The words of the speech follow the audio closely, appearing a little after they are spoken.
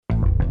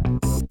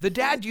The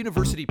Dad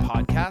University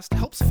podcast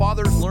helps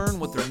fathers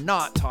learn what they're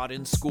not taught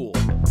in school.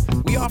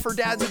 We offer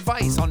dads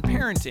advice on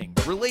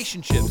parenting,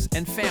 relationships,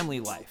 and family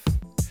life.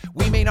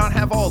 We may not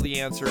have all the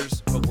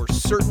answers, but we're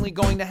certainly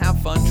going to have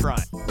fun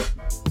trying.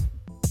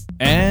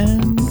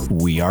 And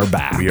we are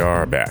back. We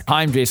are back.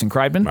 I'm Jason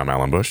Kreidman. I'm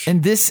Alan Bush.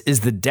 And this is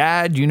the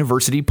Dad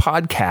University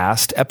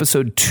podcast,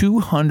 episode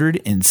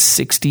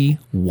 261.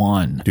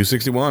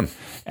 261.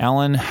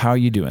 Alan, how are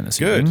you doing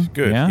this evening?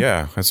 Good.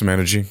 Yeah. Has some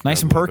energy.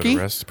 Nice and perky?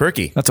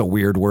 Perky. That's a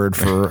weird word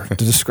to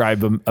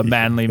describe a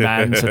manly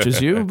man such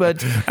as you,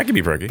 but I can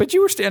be perky. But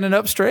you were standing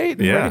up straight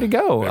and ready to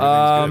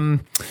go.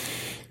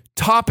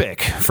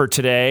 Topic for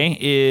today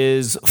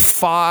is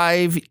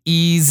 5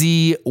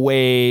 easy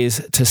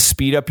ways to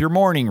speed up your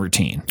morning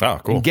routine. Oh,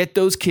 cool. And get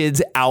those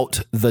kids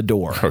out the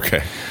door.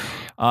 Okay.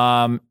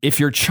 If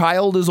your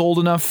child is old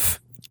enough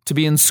to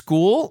be in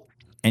school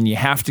and you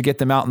have to get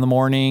them out in the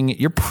morning,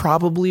 you're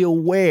probably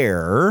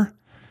aware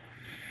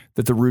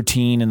that the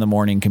routine in the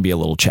morning can be a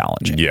little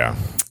challenging. Yeah.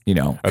 You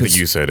know, I think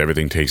you said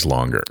everything takes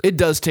longer. It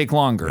does take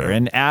longer. Yeah.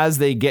 And as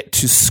they get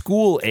to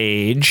school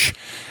age,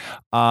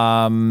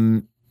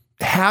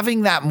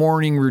 having that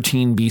morning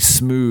routine be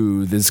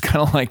smooth is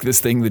kind of like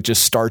this thing that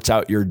just starts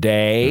out your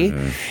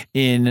day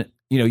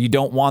you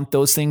don't want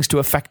those things to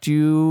affect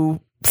you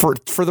for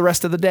the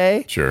rest of the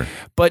day. Sure.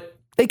 But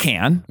they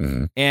can.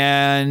 Mm-hmm.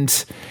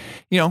 And,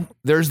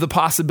 there's the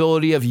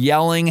possibility of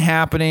yelling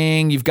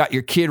happening. You've got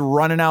your kid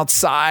running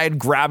outside,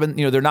 grabbing,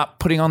 they're not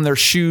putting on their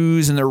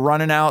shoes and they're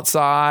running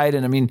outside.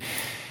 And and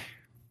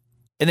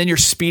then you're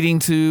speeding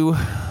to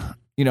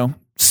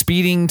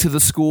the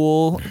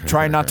school,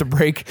 trying not to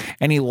break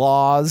any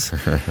laws.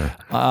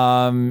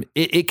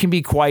 It can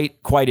be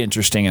quite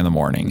interesting in the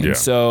morning. Yeah. And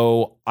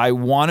so I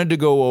wanted to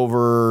go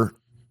over,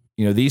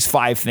 these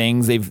 5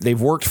 things.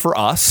 They've worked for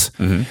us.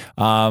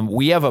 Mm-hmm.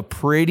 We have a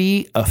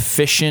pretty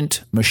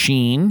efficient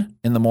machine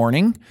in the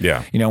morning.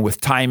 Yeah.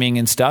 With timing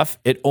and stuff.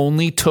 It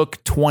only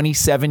took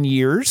 27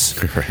 years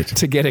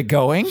to get it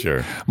going.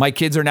 Sure. My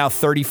kids are now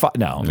 35.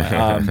 No,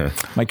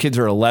 my kids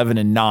are 11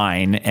 and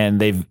 9,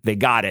 and they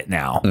got it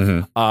now.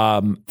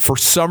 Mm-hmm. For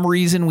some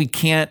reason, we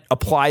can't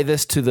apply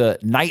this to the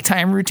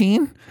nighttime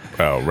routine.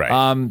 Oh,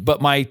 right.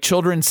 But my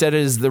children said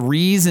is the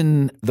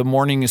reason the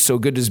morning is so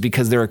good is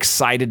because they're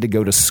excited to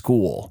go to school.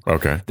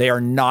 Okay. They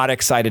are not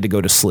excited to go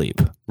to sleep.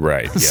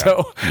 Right.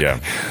 Yeah.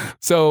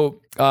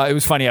 So it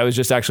was funny. I was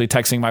just actually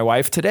texting my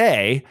wife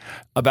today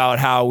about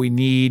how we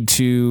need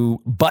to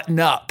button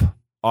up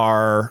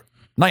our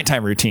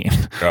nighttime routine.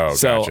 Oh,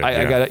 so gotcha.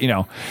 I got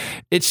to,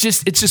 it's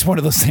just one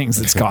of those things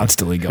that's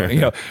constantly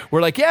going.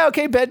 We're like, yeah,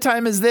 okay,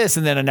 bedtime is this,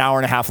 and then an hour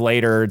and a half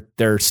later,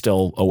 they're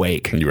still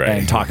awake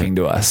and talking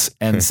to us.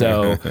 And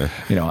so,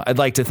 I'd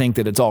like to think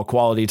that it's all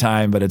quality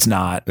time, but it's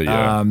not.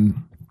 Yeah.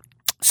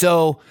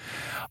 So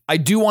I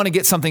do want to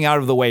get something out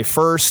of the way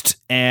first,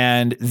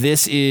 and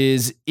this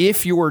is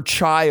if your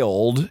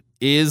child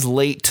is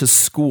late to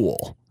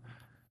school,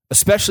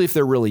 especially if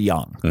they're really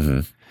young. Mm-hmm.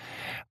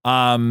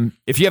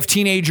 If you have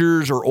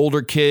teenagers or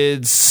older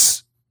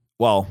kids,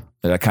 well,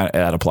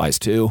 that applies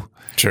too.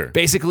 Sure.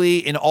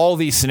 Basically, in all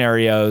these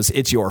scenarios,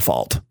 it's your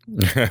fault.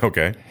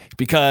 Okay.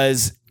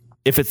 Because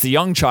if it's the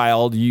young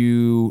child,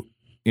 you're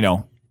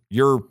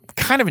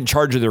kind of in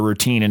charge of their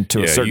routine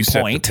into a certain you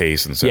set point. The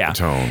pace and set the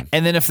tone.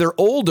 And then if they're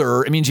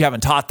older, it means you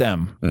haven't taught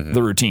them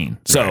the routine.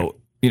 So,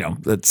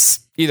 that's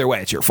either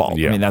way, it's your fault.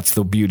 Yeah. That's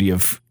the beauty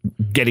of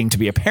getting to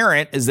be a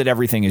parent is that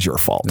everything is your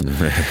fault.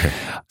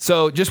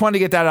 So just wanted to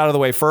get that out of the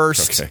way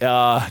first,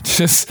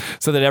 just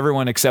so that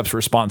everyone accepts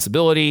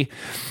responsibility.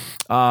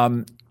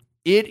 It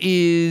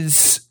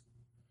is,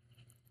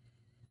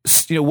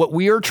 what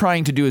we are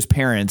trying to do as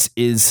parents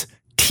is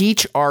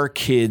teach our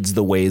kids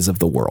the ways of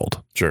the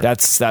world. Sure.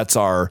 That's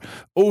our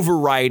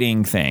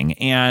overriding thing.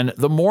 And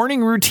the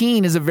morning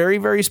routine is a very,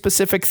 very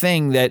specific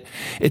thing that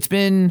it's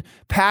been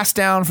passed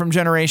down from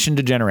generation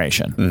to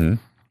generation. Mm-hmm.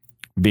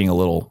 Being a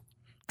little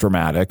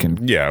dramatic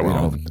and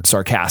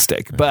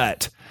sarcastic.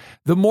 But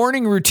the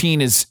morning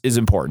routine is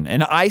important.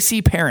 And I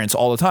see parents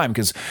all the time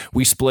because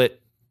we split,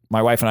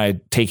 my wife and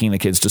I, taking the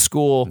kids to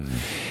school. Mm-hmm.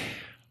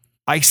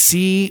 I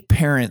see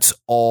parents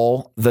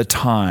all the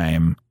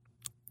time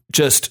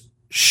just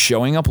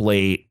showing up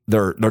late.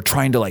 They're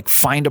trying to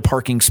find a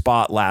parking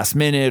spot last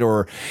minute,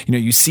 or,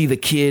 you see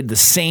the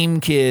same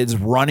kids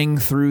running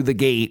through the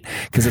gate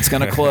because it's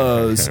going to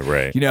close,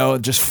 right.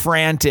 Just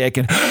frantic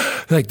and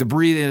the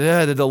breathing,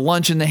 the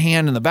lunch in the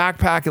hand and the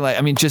backpack.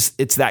 And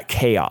it's that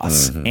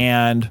chaos. Mm-hmm.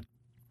 And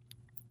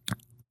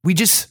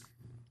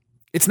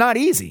it's not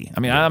easy.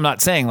 I'm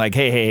not saying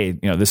hey,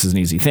 this is an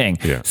easy thing.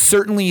 Yeah.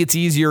 Certainly it's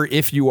easier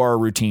if you are a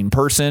routine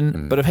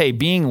person, but if,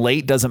 being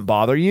late doesn't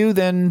bother you,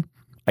 then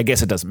I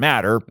guess it doesn't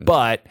matter,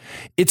 but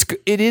it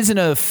is an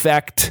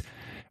effect,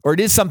 or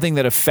it is something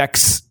that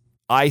affects,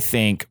 I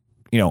think,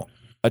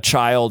 a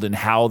child and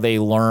how they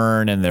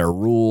learn and their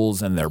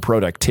rules and their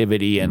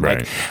productivity and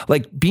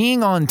like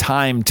being on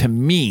time. To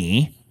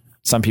me,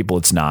 some people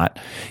it's not.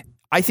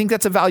 I think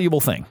that's a valuable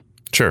thing.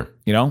 Sure.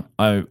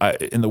 I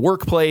in the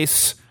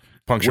workplace,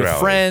 with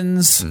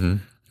friends,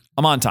 I'm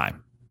on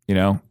time.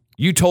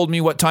 You told me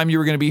what time you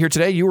were going to be here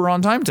today. You were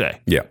on time today.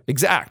 Yeah.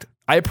 Exact.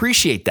 I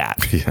appreciate that.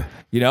 Yeah.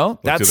 You know,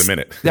 that's to the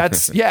minute.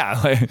 That's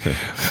I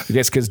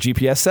guess because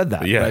GPS said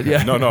that. Yeah.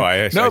 Yeah. No,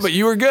 but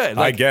you were good.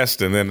 I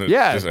guessed, and then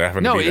just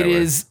happened to be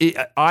that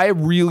way. I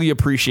really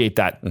appreciate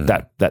that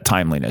that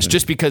timeliness,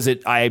 just because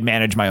I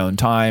manage my own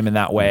time in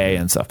that way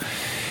and stuff.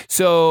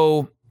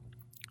 So,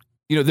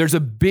 you know, there's a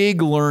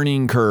big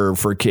learning curve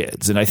for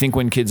kids. And I think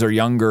when kids are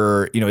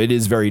younger, you know, it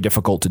is very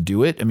difficult to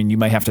do it. I mean, you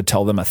might have to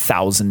tell them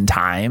 1,000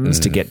 times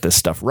to get this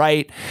stuff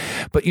right.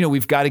 But, you know,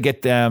 we've got to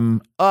get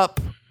them up.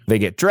 They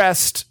get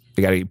dressed.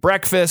 They got to eat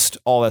breakfast,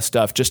 all that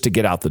stuff just to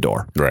get out the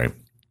door. Right.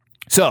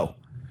 So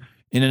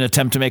in an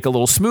attempt to make a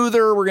little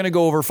smoother, we're going to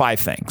go over 5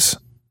 things.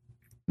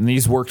 And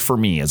these worked for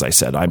me, as I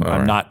said.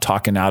 I'm not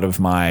talking out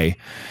of my,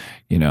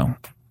 you know,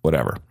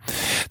 whatever.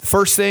 The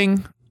first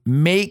thing,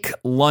 make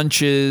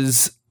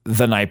lunches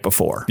the night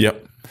before.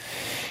 Yep.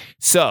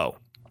 So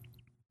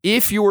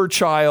if your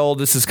child,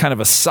 this is kind of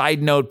a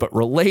side note, but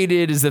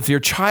related, is if your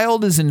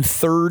child is in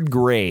 3rd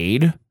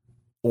grade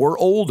or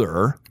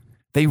older,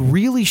 they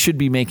really should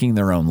be making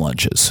their own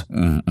lunches.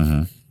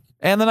 Mm-hmm.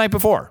 And the night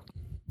before.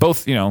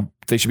 Both, you know,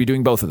 they should be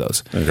doing both of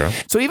those. Okay.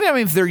 So even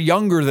if they're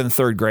younger than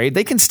 3rd grade,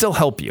 they can still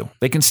help you.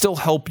 They can still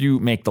help you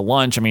make the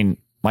lunch. I mean,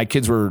 my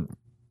kids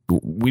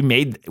we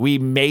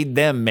made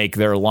them make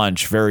their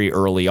lunch very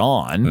early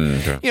on.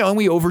 Okay. You know, and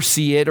we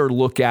oversee it or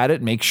look at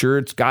it, make sure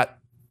it's got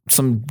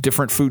some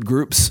different food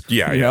groups.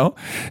 Yeah. You know,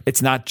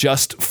 it's not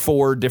just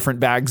 4 different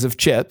bags of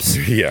chips.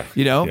 Yeah.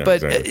 You know, yeah,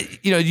 but exactly.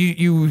 you know,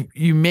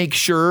 you make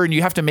sure, and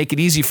you have to make it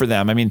easy for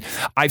them. I mean,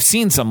 I've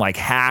seen some like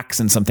hacks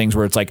and some things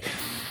where it's like,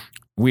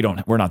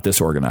 we're not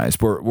this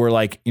organized. We're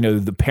like, you know,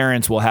 the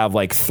parents will have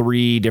like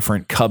 3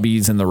 different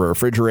cubbies in the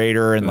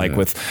refrigerator, and like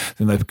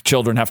and the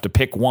children have to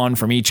pick one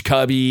from each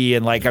cubby.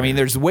 And like, I mean,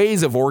 there's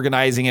ways of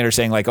organizing it, or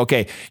saying like,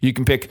 okay, you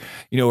can pick,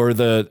 you know, or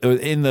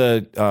in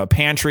the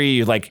pantry,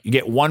 you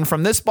get one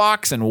from this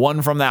box and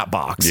one from that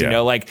box. Yeah. You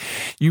know, like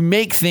you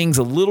make things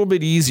a little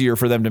bit easier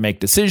for them to make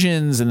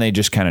decisions, and they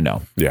just kind of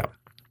know. Yeah.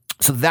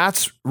 So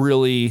that's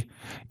really,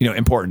 you know,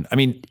 important. I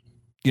mean,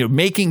 you know,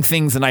 making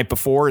things the night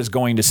before is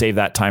going to save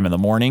that time in the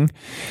morning.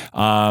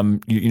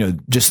 You know,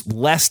 just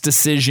less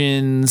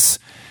decisions,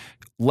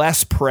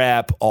 less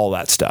prep, all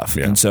that stuff.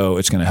 Yeah. And so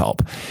it's going to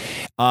help.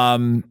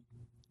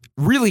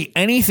 Really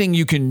anything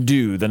you can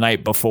do the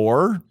night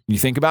before you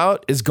think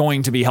about is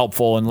going to be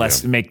helpful and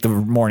make the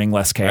morning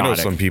less chaotic. I know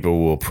some people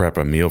will prep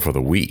a meal for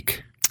the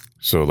week.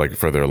 So like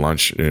for their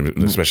lunch,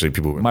 especially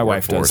people with my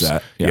wife does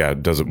that. Yeah.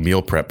 Does a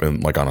meal prep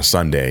like on a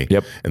Sunday.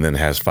 Yep. And then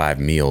has 5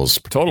 meals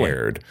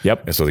prepared. Totally.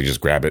 Yep. And so they just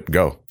grab it,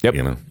 go. Yep.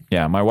 You know.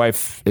 Yeah, my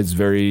wife is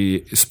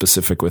very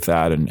specific with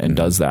that and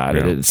does that.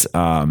 Yeah. It is.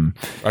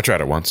 I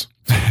tried it once.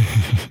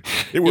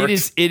 It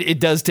works.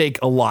 It does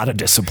take a lot of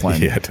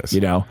discipline. Yeah, it does.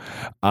 You know,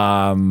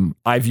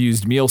 I've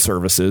used meal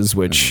services,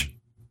 which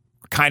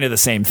kind of the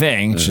same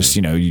thing. It's just,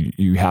 you know,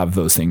 you have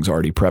those things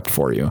already prepped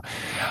for you.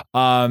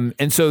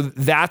 And so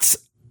that's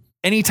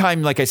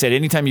anytime, like I said,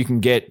 anytime you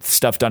can get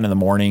stuff done in the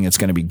morning, it's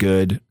going to be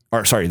good.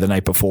 Or sorry, the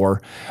night before,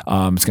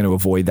 it's going to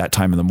avoid that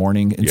time in the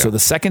morning. And so the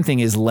second thing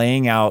is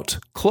laying out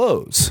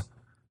clothes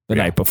the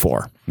night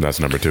before.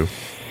 That's number 2.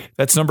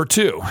 That's number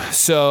 2.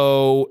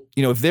 So,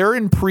 you know, if they're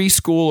in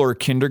preschool or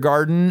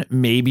kindergarten,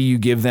 maybe you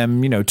give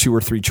them, you know, 2 or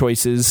 3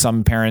 choices.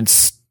 Some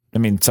parents, I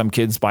mean, some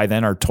kids by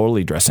then are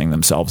totally dressing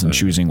themselves and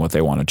choosing what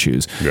they want to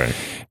choose. Right.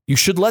 You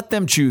should let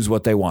them choose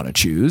what they want to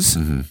choose,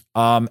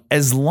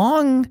 as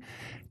long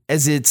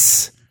as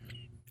it's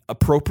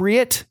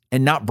appropriate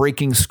and not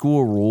breaking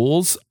school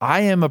rules.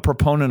 I am a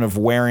proponent of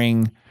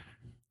wearing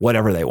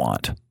whatever they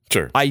want.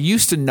 Sure. I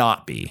used to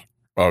not be.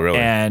 Oh, really?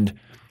 And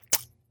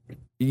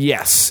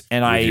yes.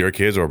 And With your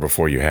kids or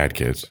before you had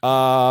kids?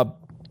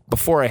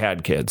 Before I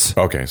had kids.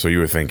 Okay. So you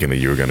were thinking that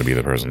you were going to be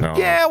the person. No.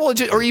 Yeah. Well,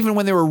 or even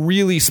when they were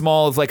really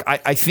small, it's like,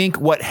 I think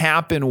what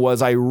happened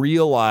was I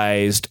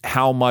realized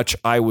how much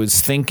I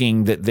was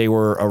thinking that they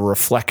were a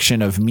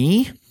reflection of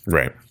me.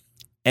 Right.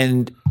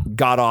 And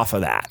got off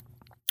of that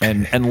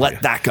and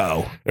let that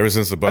go. Ever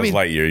since the Buzz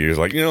Lightyear, you're just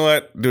like, you know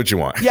what? Do what you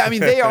want. Yeah, I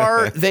mean, they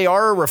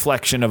are a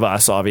reflection of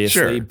us,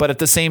 obviously, Sure. but at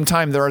the same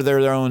time, they're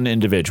their own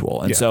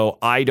individual. And so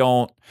I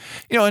don't,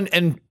 you know,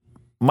 and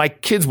my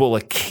kids will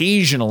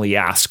occasionally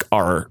ask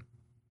our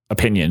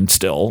opinion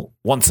still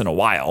once in a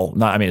while.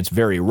 Not, I mean, it's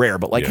very rare,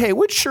 but like, hey,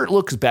 which shirt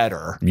looks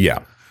better? Yeah.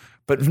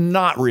 But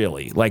not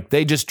really. Like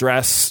they just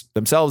dress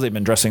themselves. They've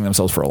been dressing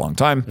themselves for a long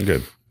time.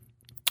 Good.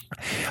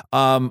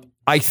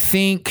 I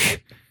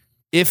think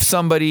if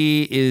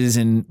somebody is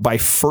by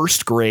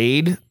 1st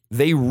grade,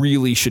 they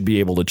really should be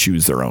able to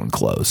choose their own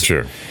clothes.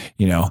 Sure.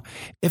 You know,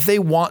 if they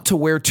want to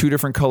wear 2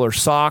 different color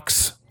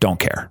socks, don't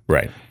care.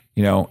 Right.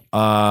 You know,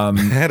 I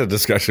had a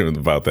discussion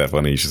about that.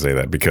 Funny you should say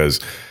that, because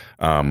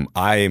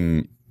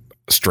I'm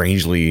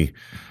strangely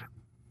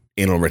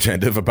anal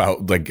retentive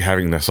about like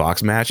having the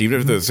socks match, even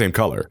if they're the same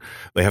color.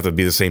 They have to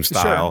be the same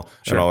style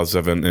and all that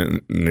stuff.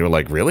 And you're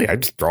like, really? I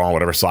just throw on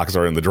whatever socks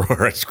are in the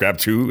drawer. I just grab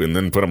 2 and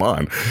then put them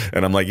on.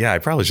 And I'm like, yeah, I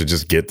probably should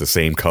just get the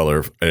same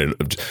color,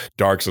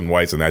 darks and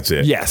whites, and that's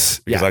it. Yes.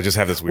 Because I just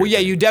have this weird Well, yeah,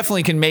 you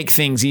definitely can make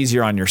things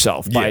easier on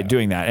yourself by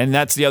doing that. And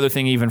that's the other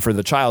thing, even for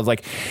the child.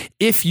 Like,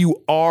 if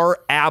you are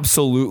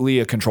absolutely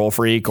a control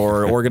freak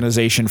or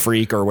organization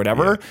freak or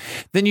whatever,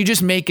 then you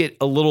just make it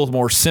a little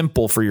more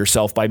simple for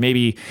yourself by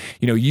maybe,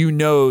 you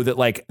know that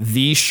like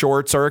these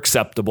shorts are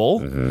acceptable,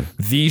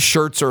 these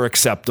shirts are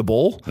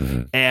acceptable,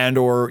 and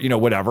or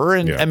whatever.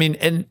 And I mean,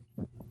 and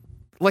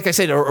like I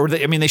said,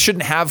 they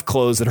shouldn't have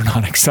clothes that are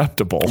not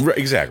acceptable. Right,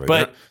 exactly.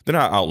 But they're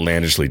not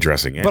outlandishly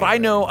dressing in. But I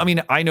know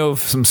of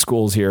some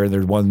schools here.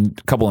 There's one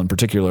couple in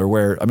particular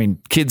where,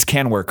 kids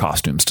can wear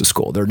costumes to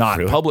school. They're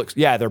not public.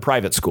 Yeah, they're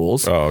private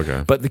schools. Oh,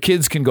 okay. But the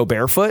kids can go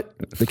barefoot.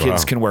 The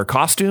kids can wear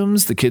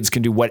costumes. The kids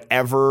can do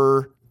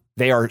whatever.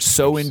 They are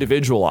so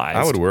individualized.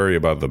 I would worry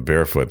about the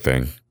barefoot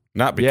thing.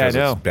 Not because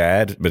it's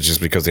bad, but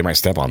just because they might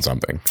step on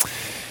something.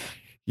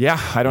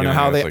 Yeah, I don't know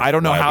how they. I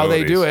don't know how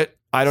they do it.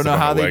 I don't know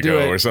how they do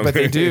it, but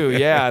they do.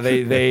 Yeah,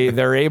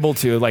 they're able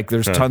to. Like,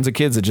 there's tons of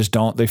kids that just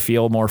don't. They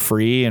feel more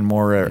free and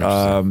more.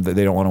 That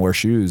they don't want to wear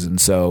shoes, and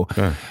so.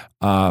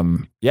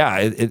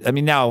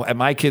 Now at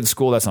my kids'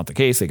 school, that's not the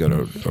case. They go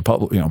to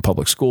a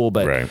public school,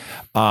 but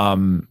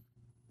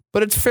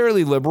but it's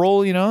fairly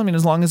liberal,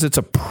 as long as it's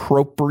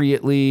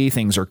appropriately,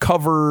 things are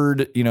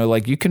covered,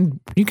 like you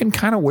can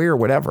kind of wear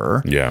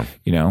whatever. Yeah.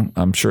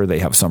 I'm sure they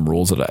have some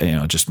rules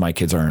that, just my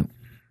kids aren't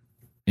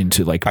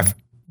into like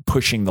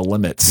pushing the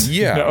limits.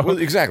 Yeah, well,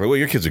 exactly. Well,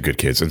 your kids are good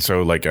kids. And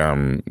so like,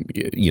 and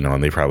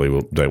they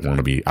probably don't want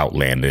to be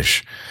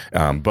outlandish.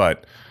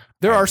 But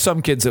there are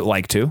some kids that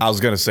like to. I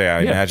was going to say, I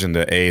imagine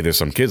that A, there's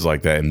some kids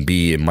like that, and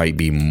B, it might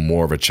be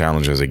more of a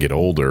challenge as they get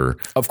older.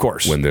 Of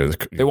course. When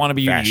they want to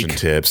be fashion unique.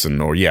 tips and,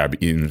 or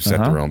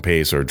set their own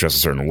pace or dress a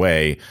certain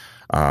way.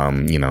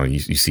 You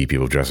see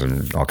people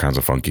dressing all kinds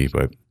of funky,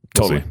 but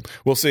totally.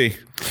 We'll see.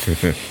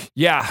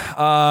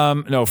 Yeah.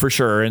 No, for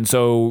sure. And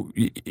so,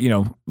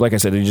 like I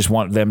said, you just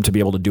want them to be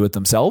able to do it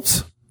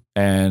themselves.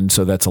 And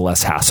so that's a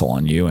less hassle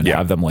on you and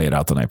have them lay it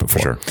out the night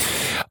before. For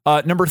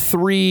sure. Number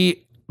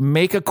 3,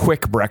 make a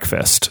quick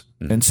breakfast.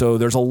 And so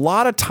there's a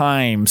lot of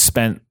time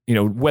spent,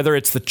 whether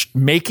it's the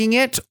making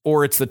it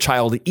or it's the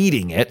child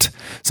eating it.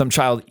 Some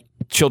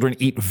children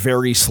eat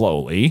very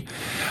slowly.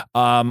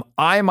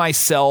 I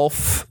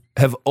myself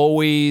have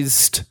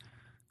always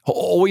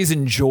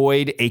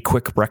enjoyed a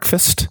quick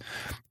breakfast.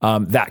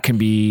 That can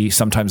be,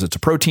 sometimes it's a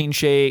protein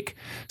shake.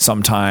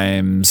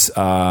 Sometimes,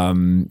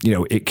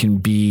 it can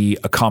be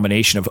a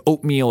combination of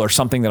oatmeal or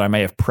something that I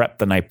may have prepped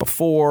the night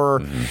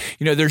before.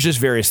 There's just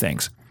various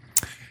things.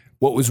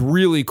 What was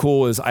really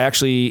cool is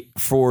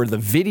for the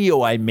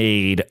video I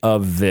made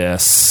of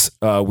this,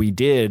 we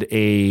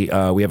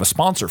have a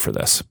sponsor for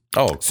this.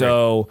 Oh, great.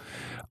 So,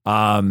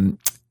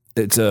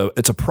 it's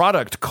a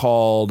product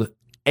called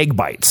Egg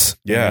Bites.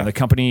 Yeah. And the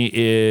company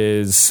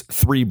is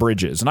Three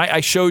Bridges. And I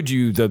showed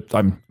you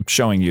I'm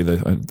showing you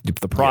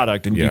the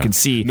product and you can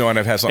see. No, and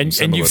I've had something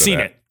similar and you've to seen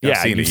that. it.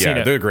 Yeah, you've seen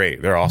it. They're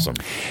great. They're awesome.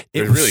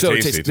 They're was really so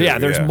tasty too. Yeah,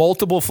 there's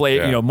multiple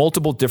flavors,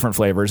 multiple different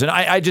flavors. And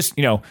I just,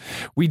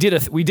 we did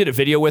a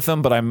video with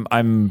them, but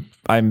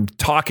I'm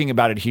talking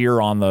about it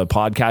here on the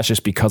podcast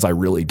just because I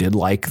really did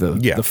like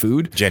the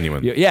food.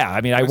 Genuine. Yeah.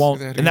 I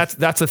won't, and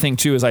that's the thing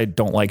too, is I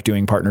don't like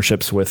doing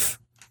partnerships with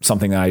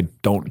something that I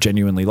don't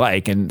genuinely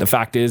like. And the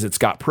fact is, it's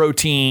got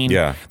protein.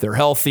 Yeah. They're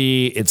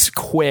healthy. It's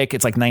quick.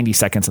 It's like 90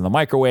 seconds in the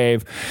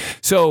microwave.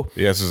 So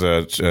this is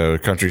a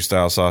country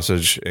style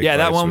sausage.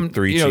 That one, with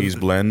 3 cheese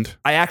blend.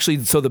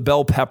 So the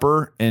bell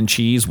pepper and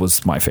cheese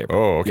was my favorite.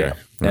 Oh, okay.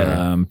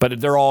 Yeah.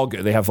 But they're all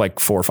good. They have like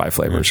 4 or 5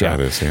 flavors.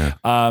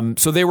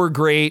 So they were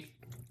great.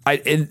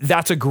 And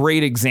that's a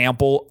great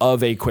example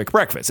of a quick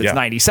breakfast. It's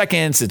 90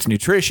 seconds. It's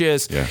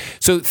nutritious. Yeah.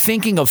 So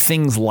thinking of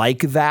things like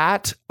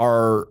that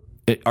are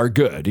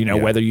good,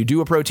 whether you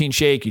do a protein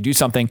shake, you do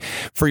something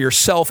for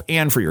yourself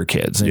and for your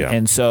kids.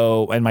 And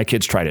and my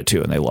kids tried it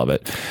too and they love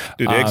it.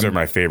 Dude, eggs are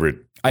my favorite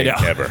thing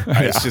ever.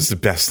 It's just the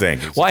best thing.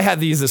 Well, I had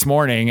these this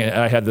morning.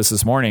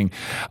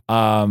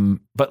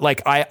 But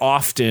like I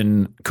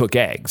often cook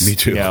eggs. Me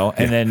too.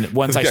 And then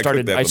once I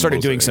started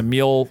doing some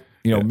meal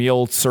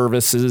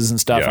services and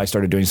stuff. I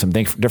started doing some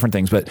different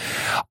things, but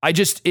I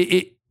just,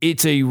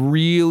 it's a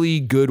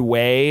really good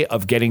way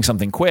of getting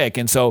something quick.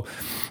 And so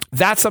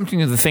that's something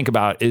to think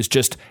about, is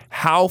just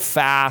how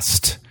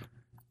fast,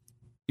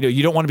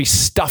 you don't want to be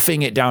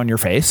stuffing it down your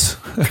face.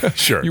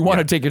 Sure. You want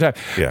to take your time.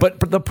 Yeah.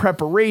 But the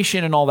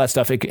preparation and all that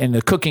stuff and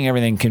the cooking,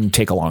 everything can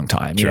take a long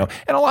time. Sure.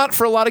 And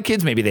for a lot of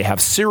kids, maybe they have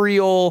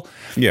cereal.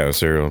 Yeah,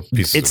 cereal.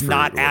 It's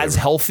not as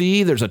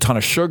healthy. There's a ton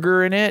of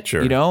sugar in it.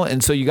 Sure.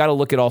 And so you got to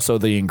look at also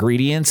the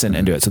ingredients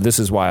and do it. So this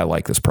is why I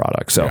like this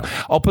product. So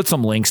I'll put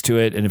some links to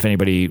it. And if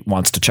anybody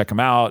wants to check them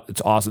out,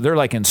 it's awesome. They're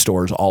like in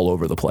stores all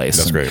over the place.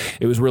 That's great.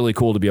 It was really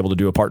cool to be able to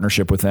do a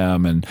partnership with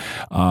them. And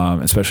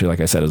especially, like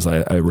I said,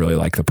 I really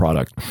like the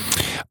product.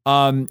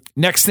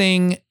 Next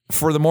thing,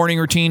 for the morning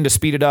routine to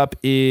speed it up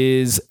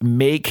is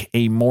make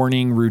a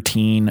morning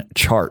routine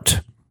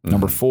chart.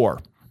 Number 4.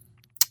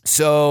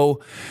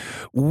 So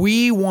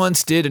we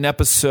once did an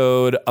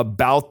episode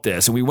about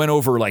this, and we went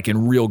over like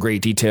in real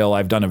great detail.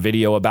 I've done a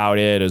video about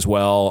it as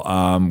well.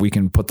 We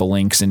can put the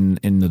links in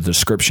the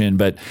description,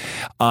 but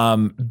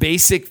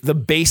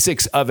the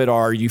basics of it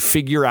are you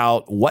figure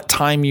out what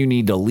time you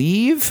need to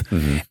leave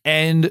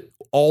and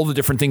all the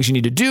different things you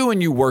need to do,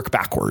 and you work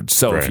backwards.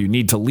 So if you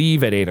need to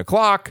leave at 8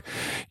 o'clock,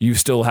 you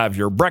still have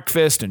your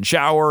breakfast and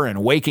shower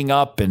and waking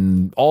up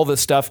and all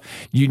this stuff.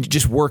 You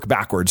just work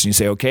backwards. And you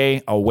say,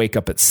 okay, I'll wake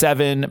up at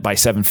 7, by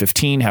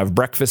 7:15, have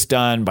breakfast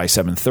done, by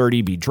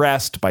 7:30, be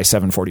dressed, by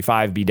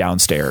 7:45, be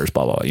downstairs,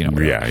 blah, blah,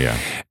 whatever. Yeah.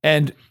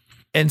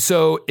 And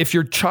so if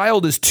your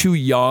child is too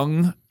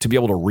young to be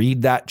able to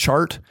read that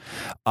chart,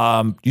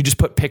 you just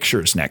put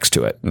pictures next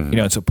to it,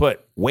 so put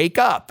wake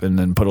up and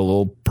then put a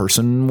little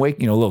person a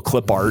little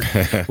clip art,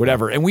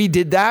 whatever. And we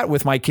did that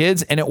with my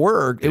kids and it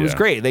worked. It was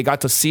great. They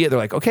got to see it. They're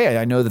like, okay,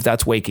 I know that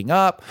that's waking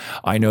up.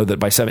 I know that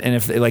by 7, and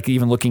if they like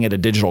even looking at a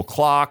digital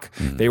clock,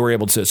 they were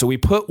able to. So we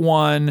put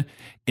one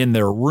in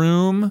their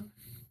room,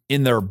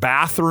 in their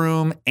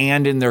bathroom,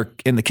 and in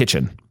the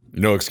kitchen.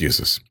 No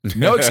excuses.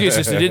 No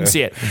excuses. They didn't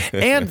see it.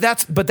 And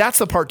that's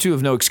the part too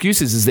of no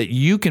excuses is that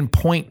you can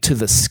point to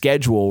the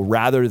schedule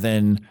rather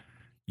than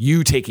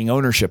you taking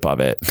ownership of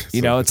it.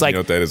 It's like,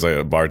 what that is, like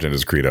a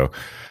bartender's credo.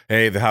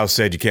 Hey, the house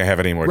said you can't have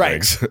any more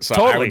drinks. So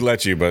totally. I would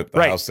let you, but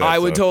the house said I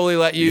would totally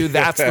let you.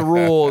 That's the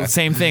rule.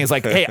 Same thing. It's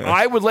like, hey,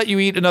 I would let you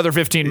eat another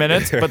 15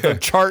 minutes, but the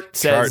chart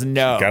says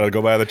no. Got to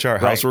go by the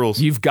chart. House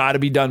rules. You've got to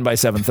be done by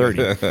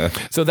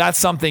 7:30. So that's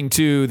something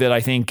too that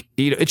I think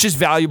it's just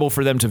valuable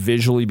for them to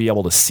visually be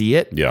able to see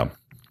it. Yeah.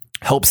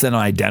 Helps them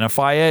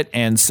identify it.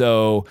 And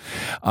so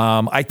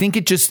I think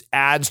it just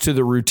adds to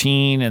the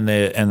routine and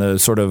the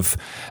sort of,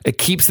 it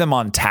keeps them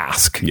on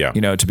task, to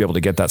be able to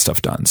get that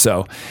stuff done.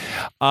 So,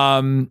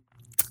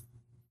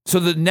 so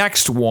the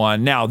next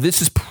one, now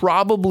this is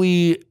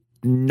probably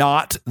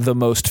not the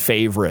most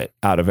favorite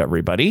out of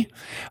everybody.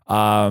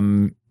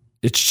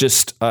 It's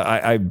just,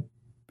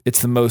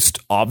 it's the most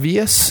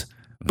obvious,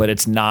 but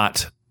it's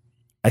not,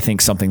 I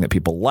think, something that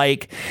people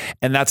like.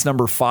 And that's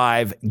number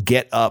 5,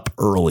 get up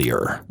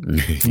earlier.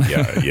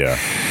 Yeah.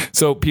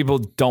 So people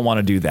don't want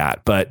to do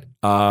that. But,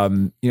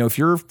 if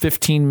you're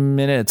 15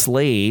 minutes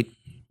late,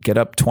 get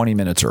up 20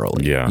 minutes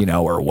early,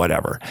 or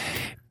whatever.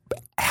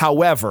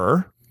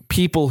 However,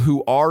 people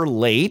who are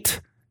late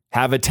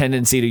have a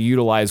tendency to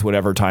utilize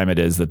whatever time it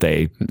is that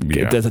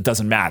it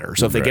doesn't matter.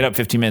 So if they get up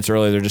 15 minutes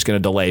early, they're just going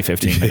to delay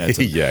 15 minutes.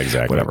 Yeah,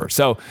 exactly. Whatever.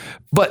 So,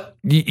 but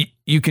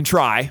you can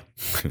try,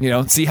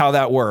 see how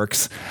that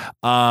works.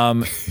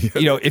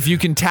 If you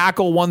can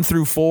tackle 1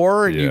 through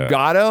 4 and you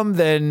got them,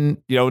 then,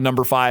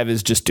 number 5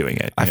 is just doing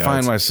it. I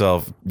find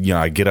myself,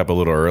 I get up a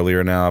little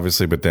earlier now,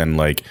 obviously, but then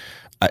like,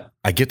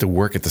 I get to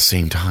work at the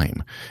same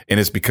time, and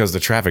it's because the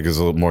traffic is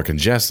a little more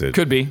congested.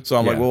 Could be. So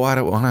I'm like, well, why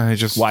do I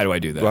do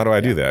that? Why do I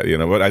do that?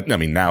 But I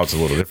mean, now it's a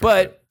little different.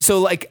 But so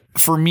like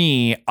for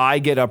me, I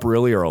get up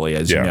really early,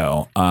 as you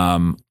know.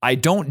 I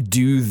don't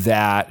do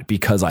that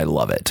because I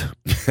love it.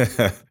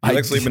 You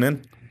like sleeping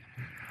in?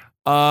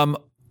 On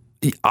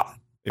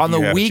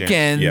the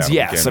weekends,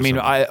 yes. I mean,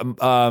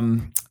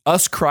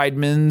 us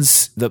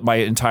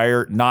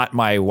Kreidmans, not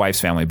my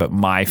wife's family, but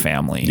my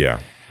family.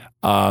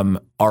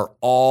 Are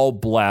all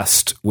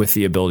blessed with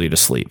the ability to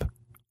sleep.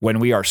 When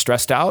we are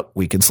stressed out,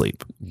 we can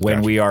sleep.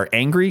 When we are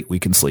angry, we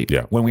can sleep.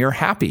 Yeah. When we are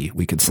happy,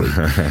 we can sleep.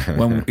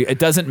 It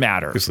doesn't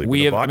matter.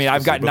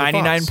 I've got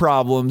 99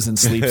 problems and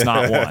sleep's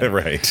not one.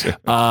 Right.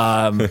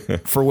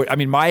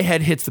 My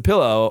head hits the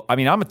pillow.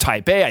 I'm a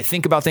type A. I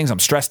think about things. I'm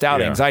stressed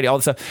out, anxiety, all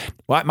this stuff.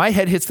 My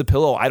head hits the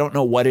pillow. I don't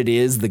know what it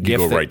is. The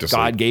gift that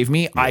God gave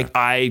me. Yeah.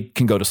 I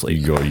can go to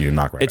sleep. You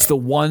knock right. It's the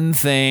one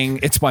thing.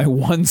 It's my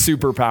one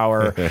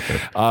superpower.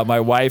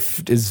 My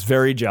wife is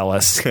very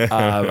jealous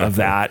of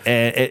that,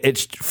 and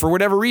it's for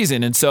whatever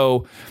reason. And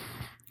so,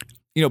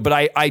 but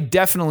I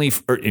definitely,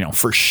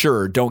 for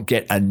sure don't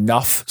get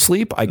enough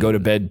sleep. I go to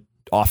bed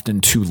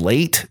often too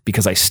late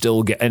because I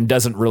still get, and it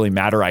doesn't really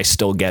matter. I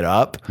still get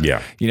up,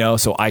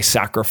 so I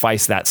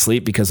sacrifice that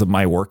sleep because of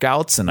my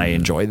workouts and I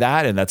enjoy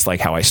that. And that's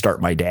like how I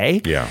start my day.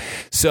 Yeah.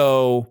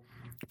 So,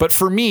 but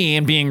for me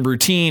and being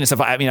routine and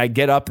stuff, I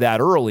get up that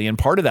early, and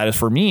part of that is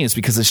for me is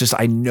because it's just,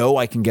 I know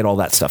I can get all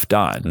that stuff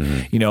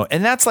done,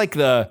 and that's like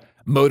the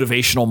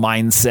motivational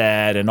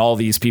mindset and all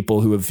these people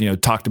who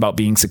have, talked about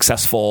being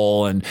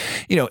successful. And,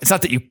 it's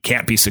not that you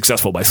can't be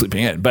successful by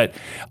sleeping in, but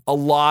a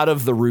lot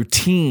of the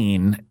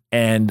routine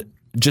and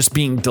just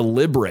being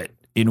deliberate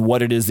in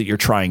what it is that you're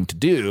trying to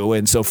do.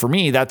 And so for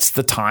me, that's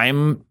the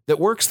time that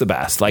works the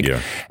best. Like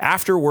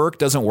after work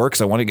doesn't work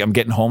because I'm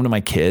getting home to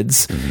my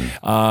kids.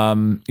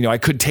 I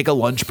could take a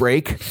lunch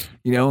break,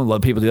 a lot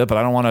of people do that, but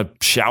I don't want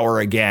to shower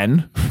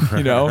again,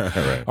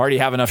 right. Already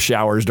have enough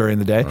showers during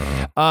the day.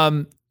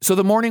 So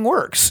the morning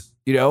works,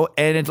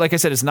 and like I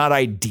said, it's not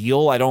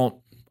ideal. I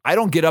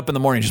don't get up in the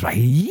morning just like,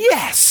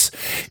 yes,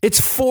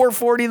 it's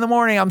 4:40 in the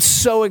morning. I'm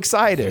so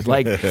excited.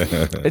 Like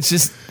it's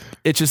just,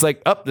 It's just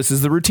like, this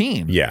is the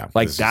routine. Yeah.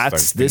 Like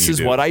this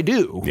is what I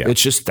do. Yeah.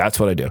 It's just, that's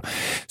what I do.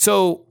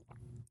 So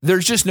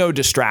there's just no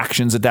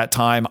distractions at that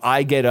time.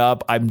 I get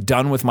up, I'm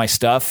done with my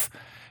stuff.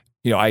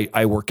 You know,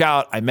 I work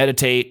out, I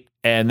meditate,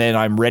 and then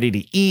I'm ready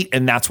to eat.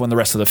 And that's when the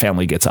rest of the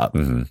family gets up,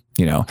 you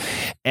know?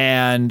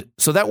 And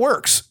so that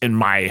works in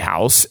my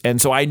house. And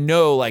so I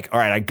know like, all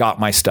right, I got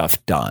my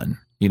stuff done,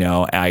 you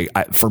know, I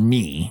for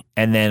me,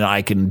 and then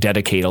I can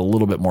dedicate a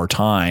little bit more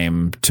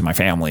time to my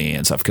family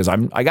and stuff because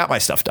I got my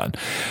stuff done.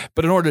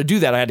 But in order to do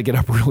that, I had to get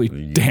up really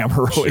damn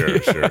early.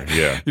 Sure.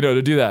 Yeah. You know,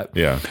 to do that.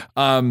 Yeah.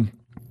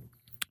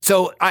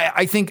 So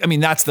I think, I mean,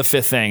 that's the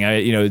fifth thing.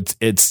 You know,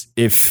 it's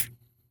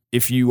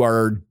if you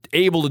are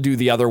able to do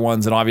the other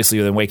ones, and obviously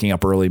then waking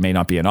up early may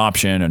not be an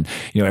option. And,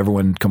 you know,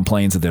 everyone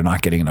complains that they're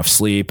not getting enough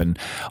sleep. And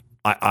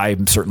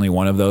I'm certainly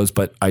one of those,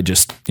 but I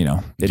just, you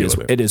know, it is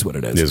what it is. It is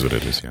what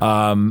it is.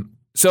 Yeah.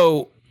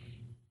 So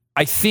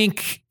I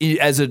think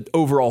as an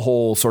overall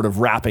whole, sort of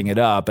wrapping it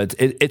up,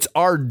 it's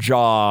our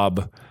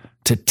job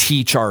to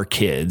teach our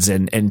kids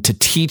and to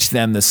teach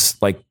them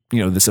this, like, you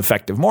know, this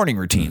effective morning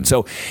routine.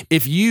 So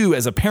if you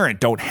as a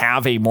parent don't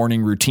have a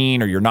morning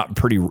routine, or you're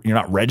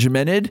not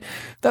regimented,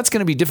 that's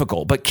going to be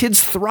difficult. But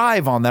kids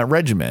thrive on that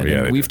regimen.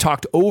 Yeah, and we've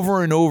talked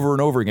over and over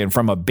and over again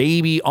from a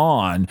baby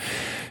on.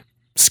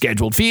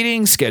 Scheduled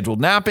feeding, scheduled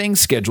napping,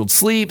 scheduled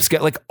sleep,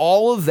 like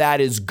all of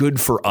that is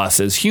good for us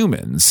as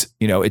humans.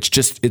 You know,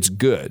 it's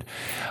good.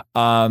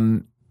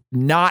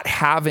 Not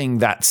having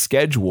that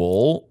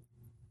schedule,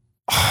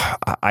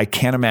 I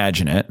can't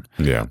imagine it.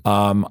 Yeah.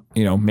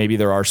 You know, maybe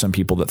there are some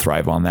people that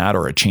thrive on that,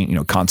 or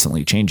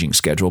constantly changing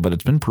schedule, but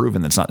it's been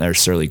proven that's not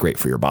necessarily great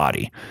for your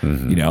body.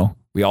 You know,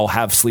 we all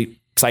have sleep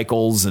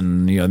cycles,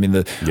 and, you know, I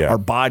mean, our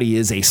body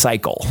is a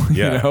cycle,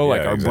 you know,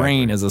 like our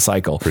brain is a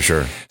cycle. For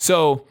sure.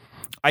 So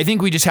I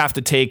think we just have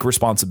to take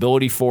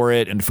responsibility for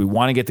it. And if we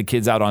want to get the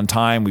kids out on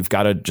time, we've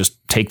got to just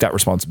take that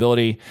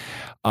responsibility.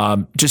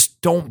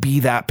 Just don't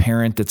be that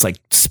parent that's like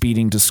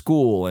speeding to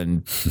school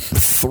and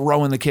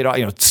throwing the kid out,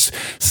 you know,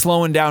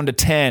 slowing down to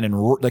 10 and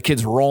the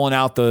kid's rolling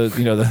out the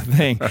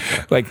thing.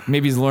 Like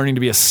maybe he's learning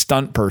to be a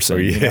stunt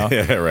person. You know?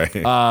 Yeah, right.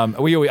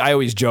 I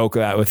always joke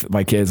that with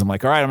my kids. I'm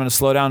like, all right, I'm going to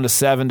slow down to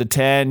 7 to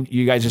 10.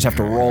 You guys just have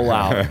to roll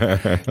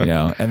out, you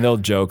know, and they'll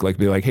joke, like,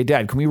 be like, hey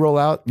Dad, can we roll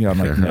out? You know, I'm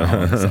like,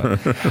 no.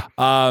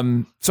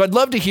 So I'd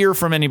love to hear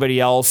from anybody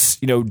else.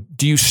 You know,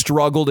 do you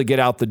struggle to get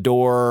out the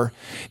door?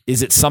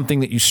 Is it something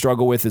that you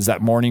struggle with? Is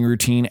that morning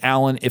routine?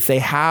 Alan, if they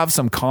have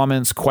some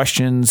comments,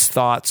 questions,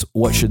 thoughts,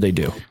 what should they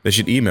do? They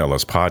should email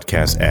us,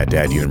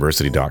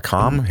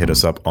 podcast@daduniversity.com. Hit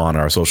us up on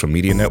our social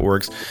media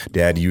networks.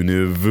 Dad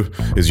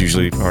Univ is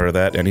usually part of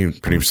that. Any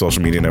pretty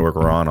social media network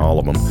we're on, all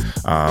of them.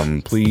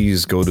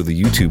 Please go to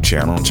the YouTube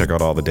channel and check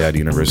out all the Dad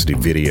University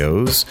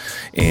videos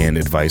and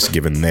advice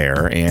given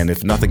there. And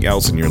if nothing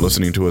else and you're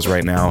listening to us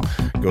right now,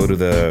 go to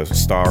the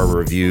star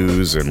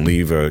reviews and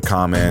leave a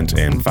comment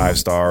and 5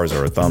 stars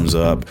or a thumbs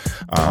up.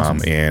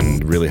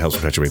 And really helps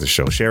perpetuate the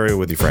show. Share it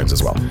with your friends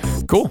as well.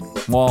 Cool.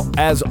 Well,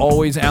 as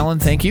always, Alan,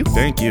 thank you.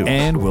 Thank you.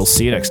 And we'll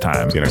see you next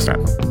time. See you next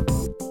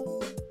time.